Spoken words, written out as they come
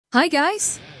Hi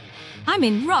guys, I'm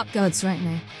in Rock Gods right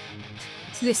now.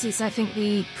 So this is, I think,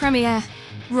 the premier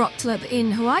rock club in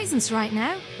Horizons right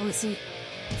now. Obviously,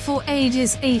 for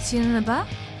ages 18 and above.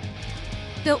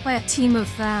 Built by a team of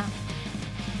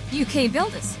UK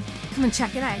builders. Come and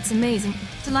check it out, it's amazing.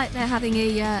 Tonight they're having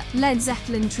a Led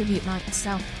Zeppelin tribute night,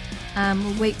 so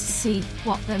we'll wait to see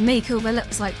what the makeover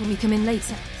looks like when we come in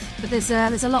later. But there's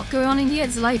a lot going on in here.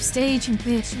 There's a live stage and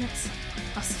patience.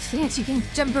 Lots of things you can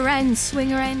jump around,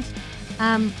 swing around.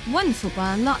 Wonderful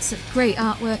barn, lots of great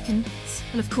artwork and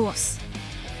of course,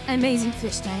 an amazing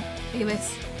fish tank. Look at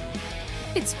this.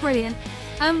 It's brilliant.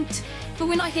 But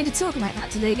we're not here to talk about that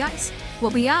today, guys.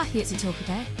 What we are here to talk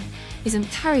about is a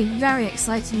very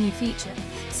exciting new feature.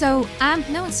 So,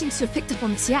 no one seems to have picked up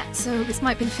on this yet, so this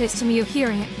might be the first time you're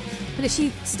hearing it. But if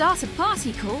you start a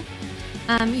party call,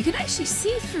 you can actually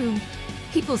see through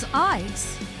people's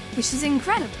eyes, which is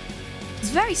incredible. It's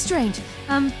very strange.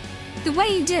 The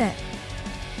way you do it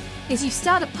is you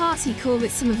start a party call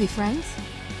with some of your friends,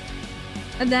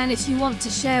 and then if you want to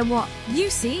share what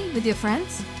you see with your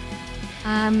friends,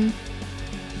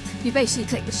 you basically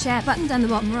click the share button down the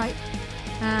bottom right.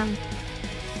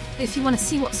 If you want to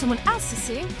see what someone else is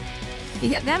seeing, you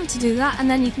get them to do that, and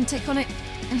then you can tick on it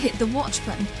and hit the watch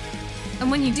button.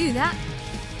 And when you do that,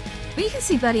 well, you can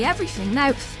see bloody everything.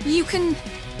 Now, you can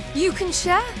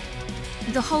share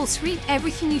the whole screen,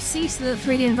 everything you see, so the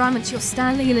 3D environments you're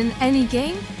standing in any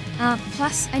game,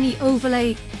 plus any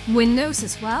overlay windows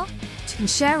as well. You can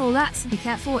share all that, so be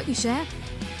careful what you share.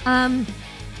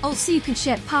 Also, you can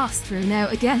share pass-through. Now,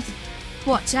 again,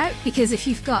 watch out, because if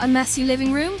you've got a messy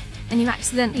living room and you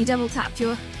accidentally double tap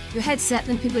your headset,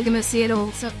 then people are going to see it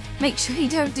all. So make sure you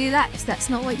don't do that, because that's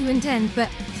not what you intend. But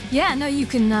yeah, no, you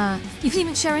can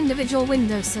even share individual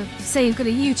windows. So say you've got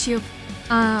a YouTube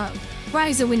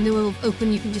browser window will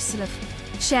open, you can just sort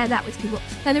of share that with people.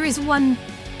 Now there is one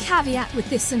caveat with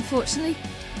this, unfortunately.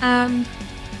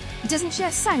 It doesn't share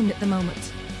sound at the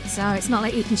moment, so it's not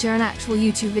like you can share an actual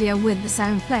YouTube video with the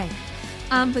sound playing.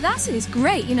 But that is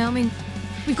great, you know. I mean,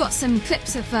 we've got some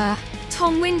clips of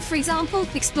Tom Wynn, for example,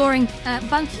 exploring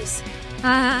bunkies,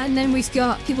 and then we've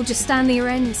got people just standing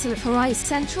around in sort of Horizon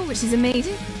Central, which is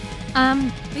amazing.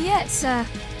 But yeah,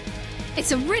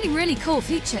 it's a really cool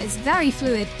feature. It's very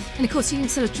fluid, and of course you can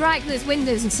sort of drag those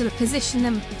windows and sort of position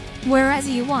them wherever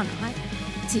you want, right?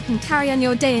 So you can carry on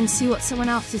your day and see what someone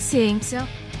else is seeing. So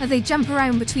as they jump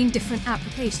around between different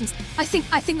applications, I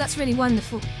think that's really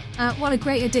wonderful. What a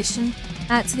great addition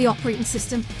to the operating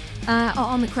system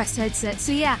on the Quest headset.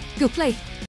 So yeah, go play.